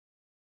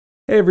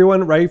Hey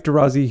everyone, Raif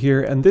Derrazi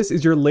here, and this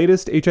is your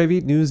latest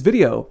HIV news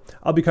video.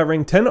 I'll be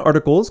covering 10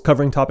 articles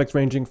covering topics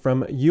ranging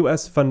from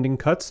US funding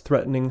cuts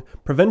threatening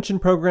prevention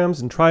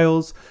programs and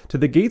trials to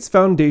the Gates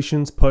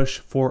Foundation's push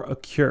for a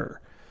cure.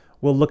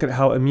 We'll look at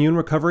how immune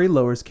recovery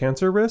lowers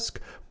cancer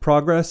risk,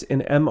 progress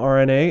in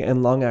mRNA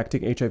and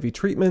long-acting HIV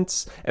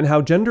treatments, and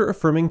how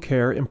gender-affirming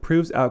care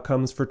improves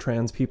outcomes for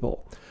trans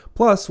people.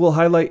 Plus, we'll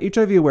highlight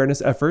HIV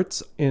awareness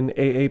efforts in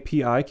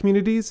AAPI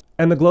communities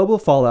and the global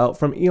fallout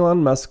from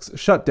Elon Musk's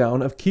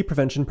shutdown of key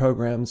prevention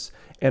programs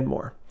and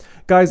more.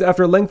 Guys,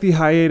 after a lengthy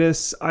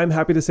hiatus, I'm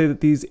happy to say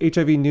that these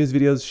HIV news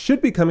videos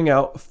should be coming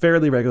out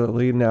fairly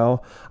regularly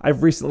now.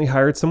 I've recently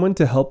hired someone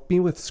to help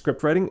me with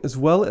script writing as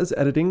well as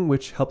editing,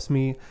 which helps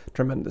me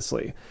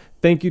tremendously.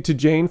 Thank you to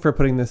Jane for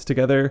putting this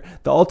together.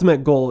 The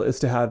ultimate goal is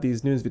to have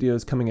these news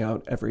videos coming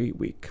out every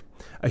week.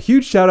 A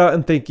huge shout out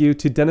and thank you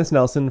to Dennis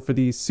Nelson for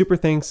the super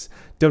thanks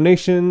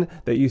donation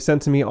that you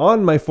sent to me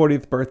on my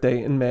 40th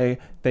birthday in May.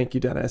 Thank you,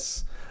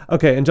 Dennis.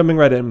 Okay, and jumping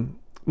right in.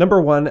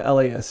 Number 1,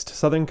 LAist,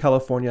 Southern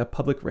California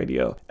Public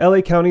Radio.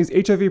 LA County's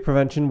HIV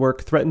prevention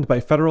work threatened by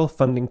federal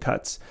funding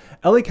cuts.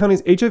 LA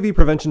County's HIV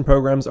prevention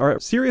programs are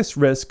at serious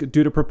risk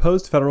due to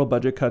proposed federal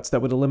budget cuts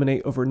that would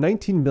eliminate over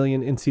 $19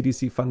 million in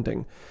CDC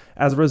funding.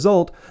 As a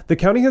result, the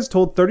county has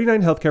told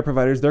 39 healthcare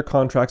providers their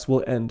contracts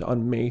will end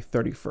on May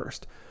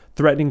 31st.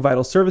 Threatening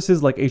vital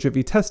services like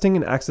HIV testing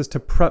and access to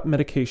PrEP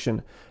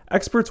medication.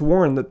 Experts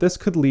warn that this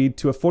could lead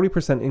to a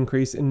 40%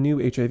 increase in new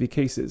HIV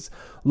cases.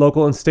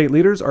 Local and state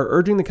leaders are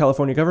urging the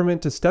California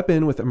government to step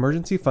in with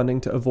emergency funding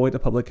to avoid a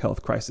public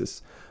health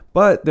crisis.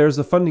 But there's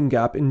a funding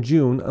gap in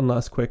June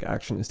unless quick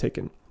action is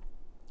taken.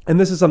 And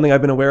this is something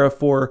I've been aware of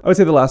for, I would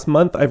say, the last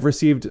month. I've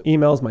received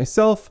emails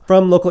myself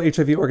from local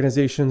HIV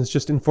organizations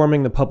just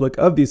informing the public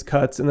of these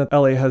cuts and that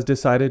LA has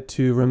decided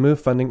to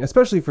remove funding,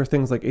 especially for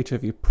things like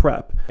HIV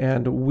PrEP.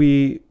 And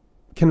we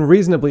can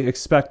reasonably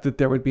expect that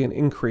there would be an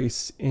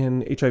increase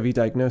in HIV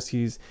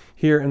diagnoses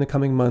here in the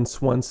coming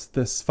months once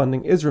this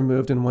funding is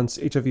removed and once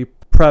HIV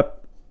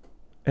PrEP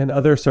and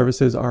other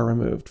services are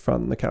removed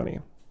from the county.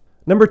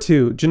 Number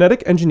 2,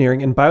 genetic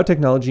engineering and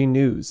biotechnology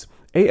news.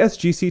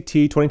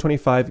 ASGCT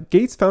 2025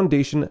 Gates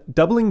Foundation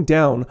doubling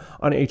down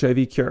on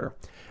HIV cure.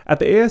 At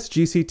the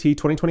ASGCT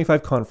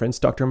 2025 conference,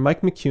 Dr.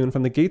 Mike McCune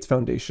from the Gates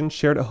Foundation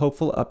shared a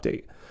hopeful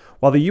update.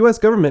 While the US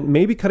government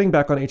may be cutting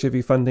back on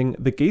HIV funding,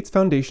 the Gates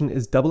Foundation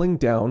is doubling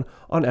down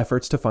on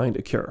efforts to find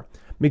a cure.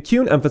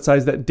 McCune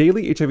emphasized that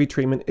daily HIV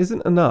treatment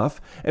isn't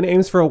enough and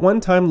aims for a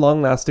one-time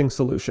long-lasting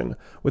solution.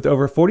 With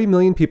over 40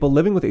 million people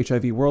living with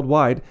HIV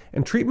worldwide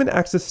and treatment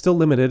access still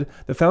limited,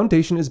 the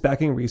foundation is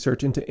backing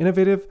research into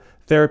innovative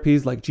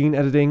therapies like gene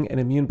editing and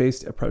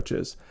immune-based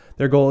approaches.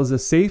 Their goal is a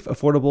safe,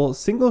 affordable,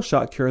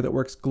 single-shot cure that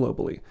works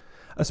globally,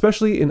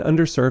 especially in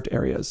underserved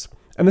areas.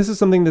 And this is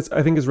something that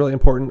I think is really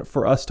important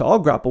for us to all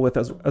grapple with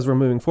as we're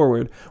moving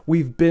forward.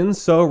 We've been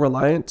so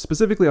reliant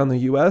specifically on the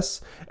US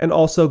and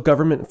also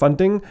government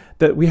funding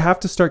that we have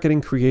to start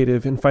getting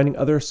creative in finding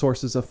other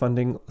sources of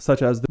funding,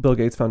 such as the Bill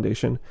Gates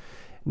Foundation,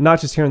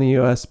 not just here in the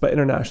US, but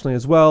internationally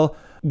as well.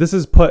 This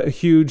has put a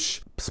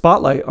huge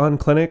spotlight on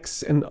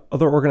clinics and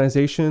other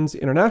organizations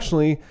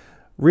internationally,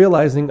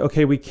 realizing,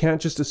 okay, we can't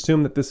just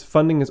assume that this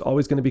funding is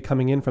always going to be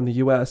coming in from the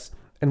US,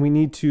 and we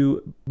need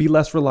to be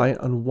less reliant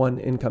on one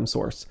income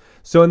source.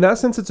 So in that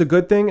sense, it's a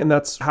good thing, and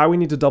that's how we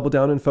need to double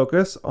down and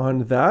focus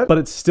on that. But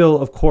it's still,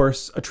 of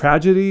course, a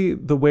tragedy,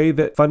 the way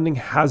that funding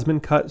has been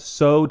cut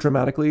so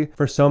dramatically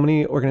for so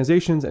many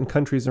organizations and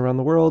countries around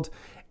the world,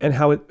 and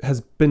how it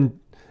has been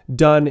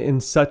done in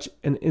such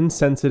an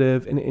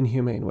insensitive and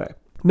inhumane way.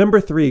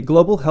 Number 3,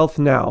 global health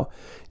now.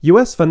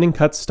 US funding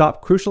cuts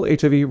stop crucial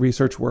HIV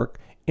research work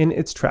in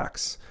its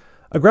tracks.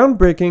 A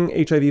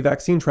groundbreaking HIV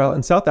vaccine trial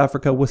in South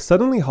Africa was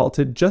suddenly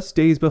halted just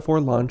days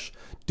before launch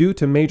due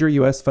to major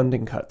US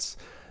funding cuts.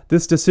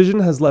 This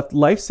decision has left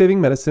life-saving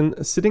medicine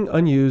sitting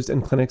unused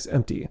and clinics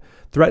empty,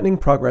 threatening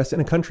progress in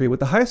a country with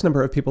the highest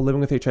number of people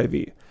living with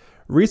HIV.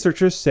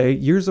 Researchers say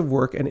years of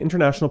work and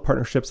international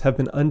partnerships have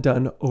been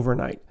undone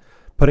overnight,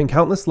 putting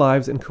countless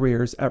lives and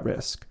careers at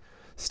risk.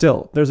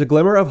 Still, there's a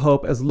glimmer of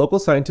hope as local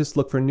scientists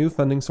look for new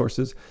funding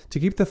sources to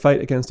keep the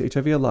fight against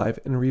HIV alive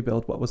and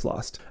rebuild what was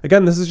lost.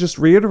 Again, this is just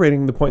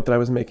reiterating the point that I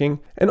was making.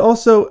 And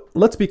also,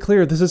 let's be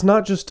clear, this is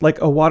not just like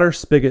a water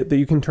spigot that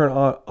you can turn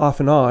off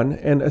and on,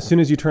 and as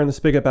soon as you turn the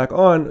spigot back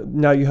on,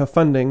 now you have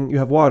funding, you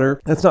have water.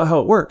 That's not how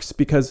it works,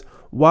 because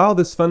while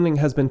this funding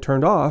has been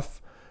turned off,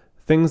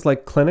 things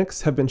like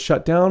clinics have been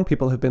shut down,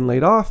 people have been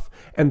laid off,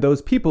 and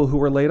those people who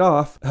were laid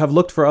off have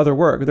looked for other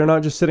work. They're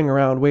not just sitting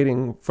around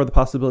waiting for the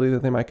possibility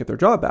that they might get their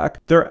job back.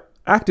 They're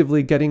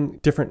actively getting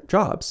different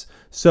jobs.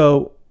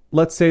 So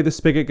let's say the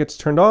spigot gets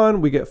turned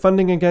on, we get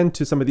funding again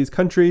to some of these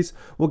countries.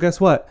 Well, guess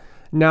what?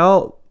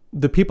 Now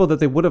the people that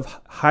they would have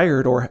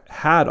hired or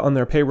had on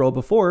their payroll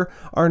before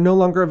are no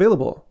longer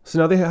available. So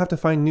now they have to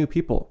find new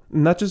people.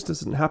 And that just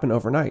doesn't happen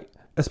overnight,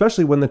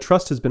 especially when the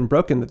trust has been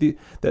broken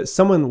that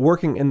someone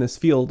working in this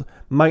field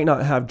might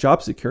not have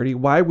job security.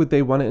 Why would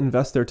they want to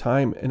invest their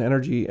time and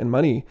energy and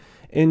money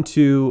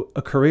into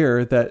a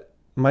career that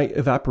might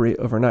evaporate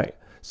overnight?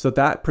 So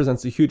that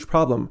presents a huge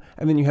problem.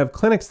 And then you have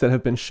clinics that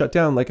have been shut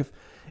down. Like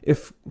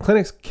if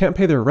clinics can't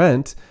pay their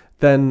rent,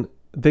 then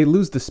they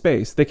lose the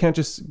space. They can't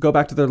just go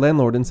back to their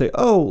landlord and say,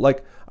 oh,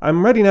 like,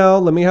 I'm ready now,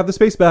 let me have the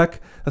space back.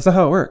 That's not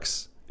how it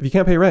works. If you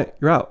can't pay rent,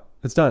 you're out.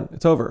 It's done.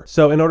 It's over.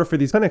 So in order for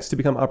these clinics to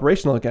become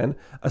operational again,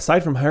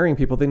 aside from hiring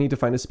people, they need to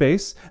find a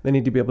space. They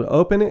need to be able to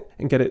open it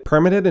and get it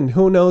permitted and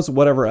who knows,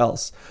 whatever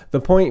else. The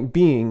point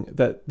being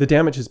that the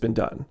damage has been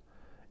done.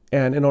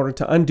 And in order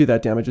to undo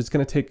that damage, it's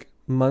going to take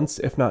months,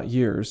 if not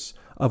years,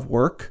 of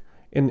work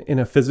in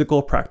a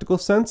physical, practical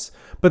sense.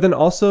 But then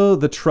also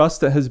the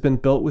trust that has been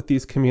built with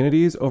these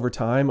communities over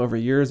time, over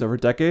years, over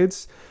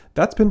decades,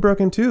 that's been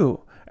broken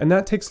too. And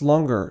that takes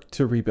longer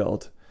to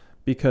rebuild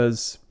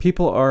because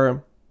people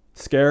are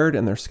scared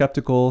and they're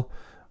skeptical,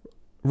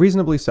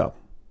 reasonably so.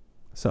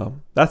 So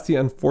that's the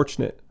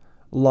unfortunate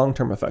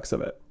long-term effects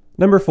of it.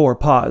 Number 4,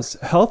 pause.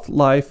 Health,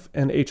 life,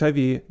 and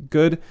HIV,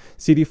 good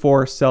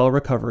CD4 cell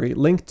recovery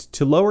linked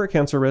to lower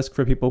cancer risk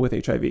for people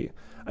with HIV.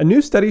 A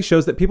new study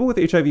shows that people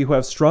with HIV who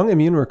have strong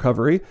immune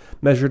recovery,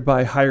 measured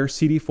by higher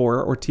CD4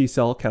 or T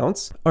cell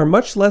counts, are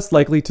much less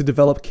likely to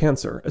develop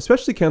cancer,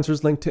 especially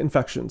cancers linked to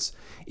infections.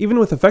 Even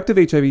with effective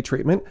HIV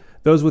treatment,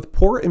 those with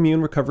poor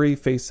immune recovery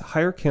face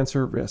higher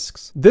cancer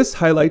risks. This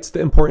highlights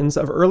the importance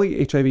of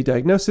early HIV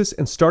diagnosis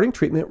and starting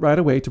treatment right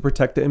away to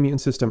protect the immune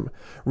system.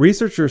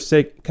 Researchers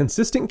say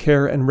consistent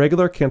care and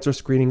regular cancer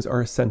screenings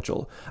are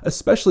essential,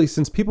 especially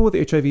since people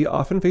with HIV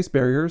often face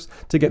barriers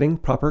to getting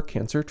proper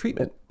cancer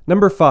treatment.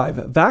 Number 5,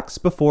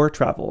 vax before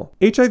travel.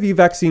 HIV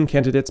Vaccine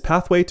Candidates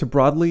Pathway to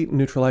Broadly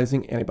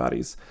Neutralizing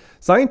Antibodies.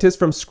 Scientists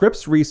from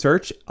Scripps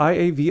Research,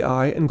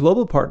 AAPI, and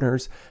global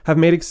partners have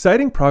made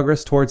exciting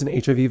progress towards an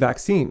HIV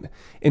vaccine.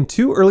 In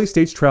 2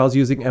 early-stage trials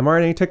using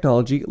mRNA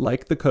technology,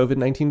 like the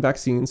COVID-19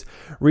 vaccines,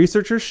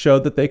 researchers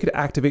showed that they could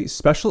activate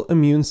special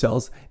immune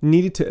cells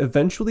needed to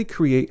eventually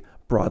create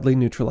broadly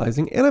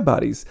neutralizing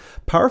antibodies,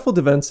 powerful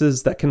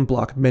defenses that can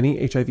block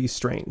many HIV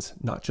strains,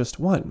 not just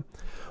one.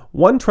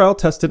 One trial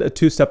tested a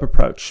 2-step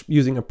approach,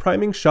 using a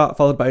priming shot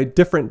followed by a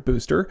different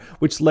booster,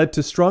 which led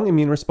to strong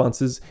immune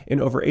responses in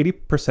over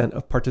 80%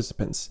 of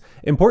participants.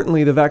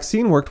 Importantly, the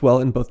vaccine worked well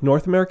in both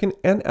North American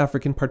and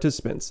African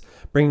participants,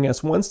 bringing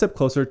us one step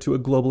closer to a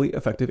globally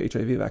effective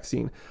HIV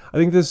vaccine. I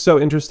think this is so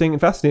interesting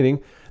and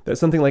fascinating that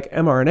something like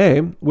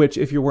mRNA, which,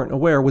 if you weren't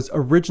aware, was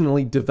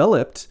originally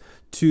developed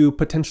to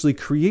potentially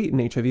create an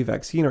HIV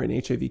vaccine or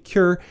an HIV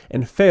cure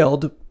and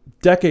failed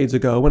decades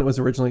ago when it was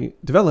originally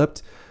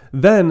developed.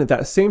 Then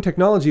that same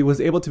technology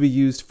was able to be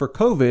used for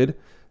COVID,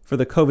 for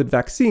the COVID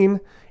vaccine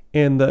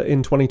in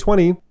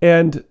 2020.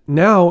 And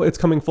now it's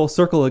coming full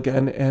circle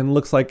again and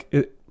looks like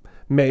it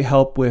may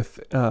help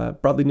with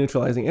broadly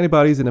neutralizing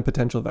antibodies in a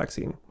potential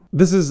vaccine.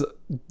 This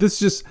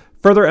just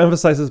further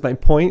emphasizes my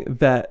point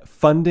that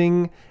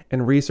funding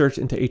and research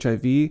into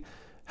HIV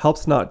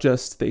helps not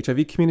just the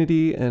HIV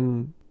community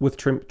and with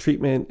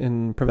treatment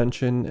and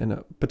prevention and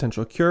a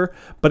potential cure,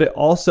 but it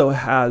also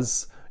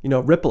has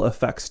ripple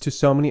effects to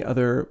so many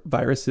other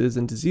viruses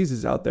and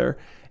diseases out there.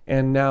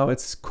 And now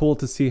it's cool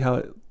to see how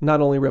it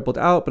not only rippled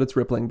out, but it's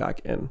rippling back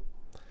in.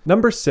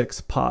 Number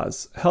 6,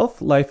 pause. Health,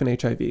 life,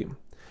 and HIV.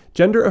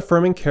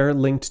 Gender-affirming care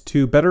linked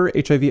to better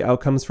HIV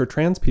outcomes for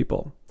trans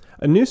people.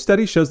 A new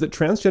study shows that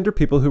transgender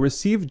people who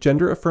receive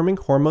gender-affirming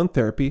hormone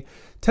therapy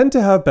tend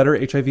to have better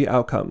HIV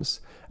outcomes.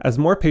 As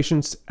more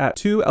patients at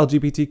 2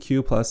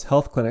 LGBTQ+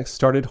 health clinics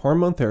started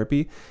hormone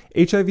therapy,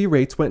 HIV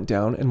rates went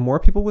down and more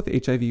people with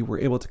HIV were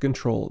able to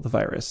control the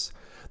virus.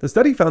 The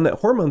study found that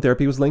hormone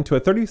therapy was linked to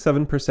a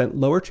 37%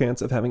 lower chance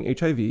of having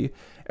HIV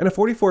and a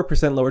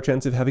 44% lower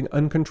chance of having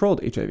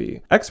uncontrolled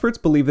HIV. Experts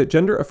believe that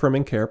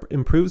gender-affirming care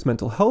improves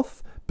mental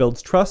health,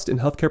 builds trust in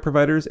healthcare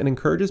providers, and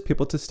encourages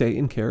people to stay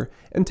in care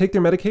and take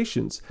their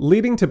medications,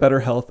 leading to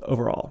better health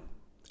overall.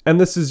 And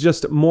this is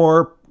just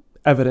more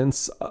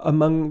evidence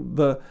among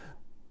the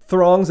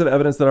throngs of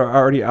evidence that are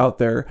already out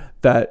there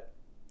that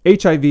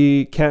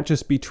HIV can't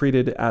just be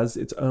treated as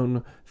its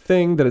own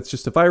thing, that it's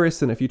just a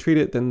virus, and if you treat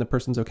it, then the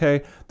person's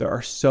okay. There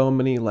are so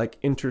many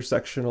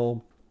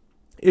intersectional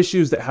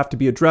issues that have to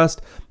be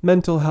addressed: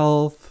 mental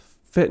health,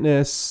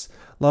 fitness,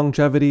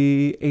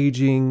 longevity,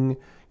 aging,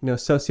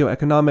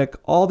 socioeconomic.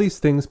 All these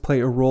things play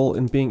a role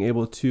in being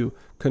able to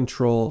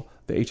control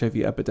the HIV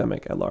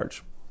epidemic at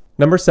large.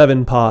 Number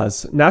 7,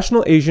 pause.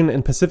 National Asian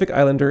and Pacific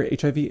Islander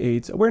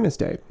HIV/AIDS Awareness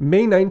Day.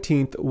 May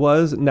 19th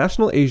was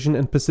National Asian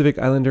and Pacific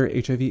Islander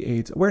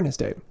HIV/AIDS Awareness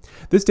Day.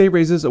 This day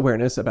raises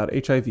awareness about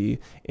HIV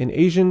in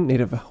Asian,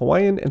 Native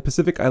Hawaiian, and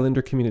Pacific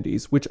Islander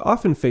communities, which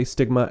often face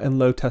stigma and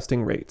low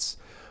testing rates.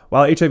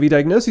 While HIV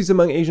diagnoses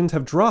among Asians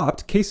have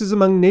dropped, cases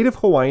among Native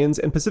Hawaiians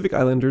and Pacific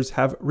Islanders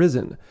have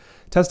risen.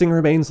 Testing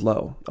remains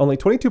low. Only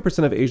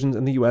 22% of Asians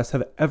in the US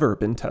have ever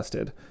been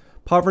tested.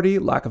 Poverty,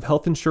 lack of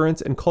health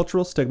insurance, and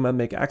cultural stigma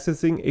make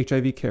accessing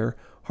HIV care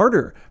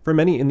harder for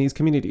many in these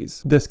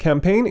communities. This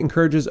campaign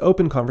encourages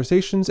open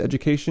conversations,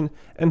 education,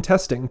 and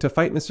testing to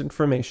fight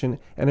misinformation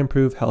and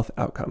improve health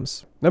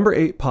outcomes. Number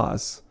 8,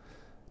 pause.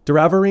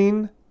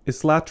 Derrazi,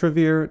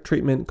 islatravir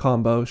treatment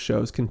combo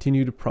shows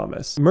continued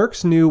promise.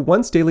 Merck's new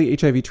once-daily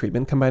HIV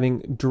treatment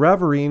combining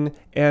doravirine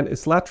and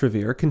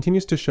islatravir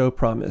continues to show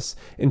promise.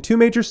 In 2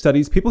 major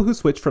studies, people who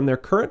switched from their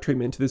current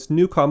treatment to this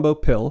new combo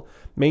pill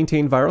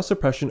maintained viral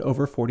suppression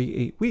over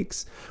 48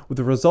 weeks, with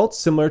the results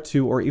similar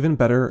to or even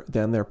better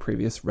than their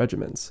previous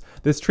regimens.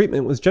 This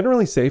treatment was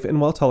generally safe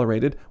and well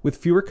tolerated, with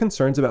fewer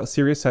concerns about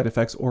serious side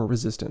effects or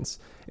resistance.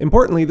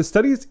 Importantly, the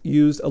studies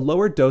used a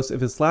lower dose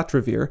of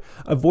islatravir,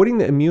 avoiding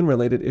the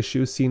immune-related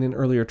issues seen in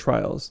earlier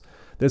trials.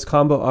 This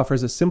combo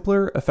offers a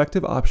simpler,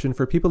 effective option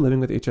for people living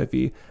with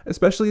HIV,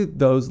 especially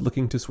those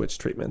looking to switch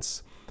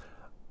treatments.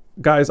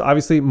 Guys,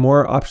 obviously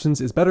more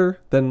options is better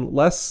than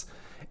less,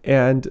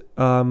 and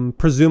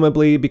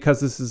presumably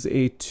because this is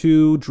a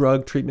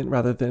 2-drug treatment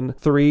rather than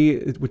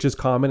 3, which is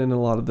common in a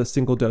lot of the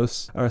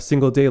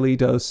single daily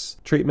dose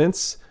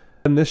treatments,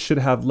 and this should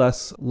have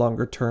less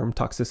longer-term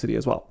toxicity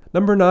as well.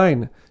 Number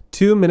 9,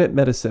 2-Minute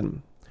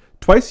Medicine.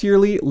 Twice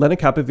yearly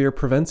lenacapavir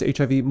prevents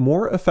HIV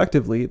more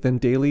effectively than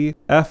daily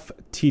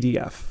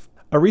FTDF.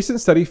 A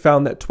recent study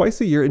found that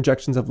twice-a-year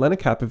injections of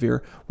lenacapavir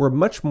were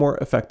much more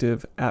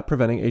effective at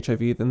preventing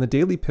HIV than the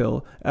daily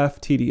pill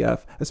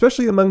FTDF,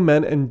 especially among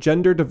men and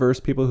gender-diverse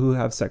people who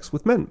have sex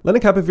with men.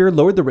 Lenacapavir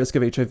lowered the risk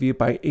of HIV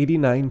by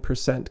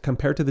 89%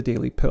 compared to the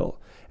daily pill,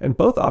 and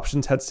both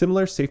options had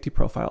similar safety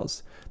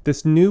profiles.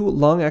 This new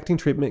long-acting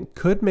treatment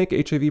could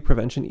make HIV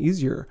prevention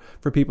easier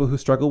for people who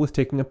struggle with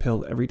taking a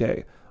pill every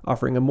day,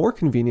 offering a more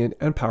convenient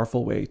and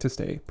powerful way to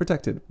stay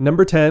protected.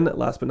 Number 10,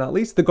 last but not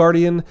least, The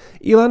Guardian.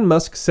 Elon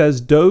Musk says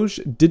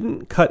Doge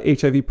didn't cut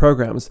HIV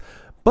programs,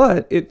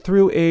 but it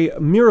threw a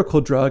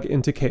miracle drug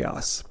into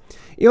chaos.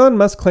 Elon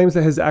Musk claims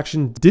that his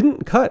action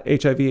didn't cut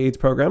HIV/AIDS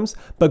programs,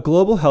 but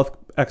global health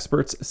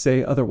experts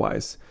say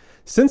otherwise.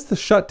 Since the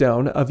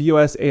shutdown of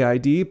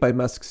USAID by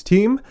Musk's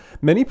team,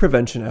 many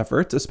prevention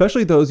efforts,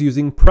 especially those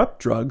using PrEP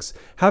drugs,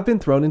 have been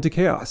thrown into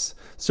chaos.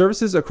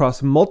 Services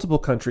across multiple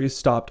countries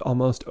stopped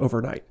almost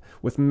overnight,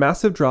 with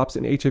massive drops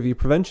in HIV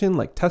prevention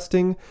like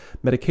testing,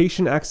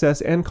 medication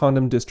access, and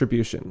condom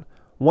distribution.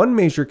 One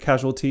major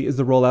casualty is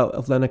the rollout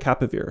of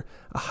lenacapavir,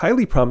 a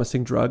highly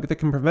promising drug that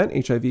can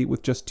prevent HIV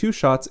with just 2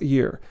 shots a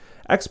year.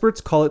 Experts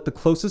call it the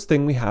closest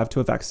thing we have to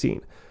a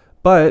vaccine,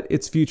 but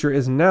its future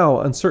is now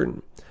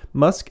uncertain.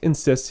 Musk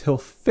insists he'll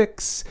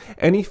fix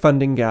any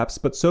funding gaps,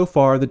 but so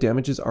far the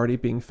damage is already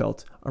being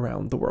felt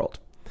around the world.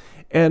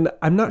 And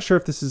I'm not sure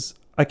if this is,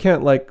 I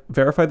can't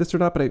verify this or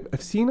not, but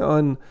I've seen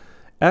on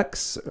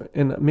X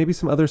and maybe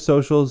some other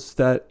socials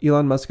that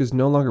Elon Musk is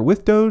no longer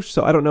with Doge,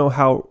 so I don't know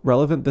how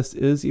relevant this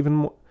is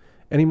even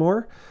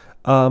anymore.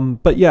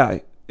 But yeah,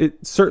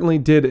 it certainly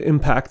did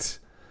impact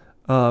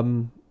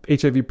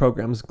HIV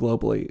programs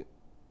globally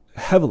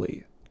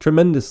heavily,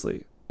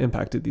 tremendously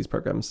impacted these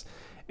programs,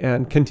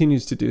 and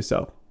continues to do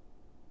so.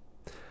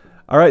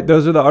 All right,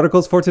 those are the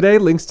articles for today.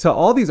 Links to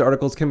all these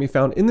articles can be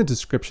found in the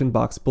description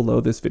box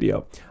below this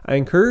video. I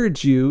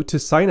encourage you to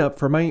sign up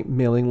for my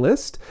mailing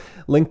list.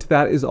 Link to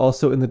that is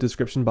also in the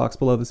description box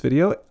below this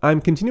video.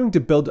 I'm continuing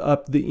to build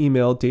up the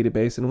email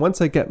database, and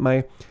once I get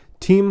my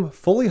team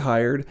fully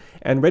hired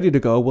and ready to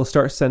go, we'll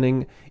start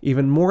sending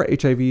even more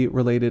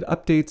HIV-related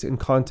updates and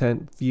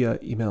content via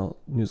email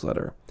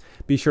newsletter.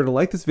 Be sure to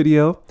like this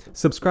video,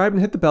 subscribe,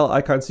 and hit the bell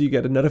icon so you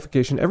get a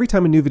notification every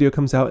time a new video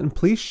comes out, and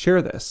please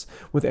share this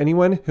with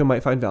anyone who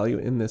might find value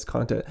in this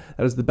content.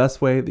 That is the best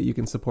way that you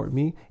can support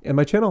me and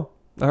my channel.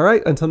 All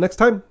right, until next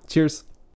time, cheers.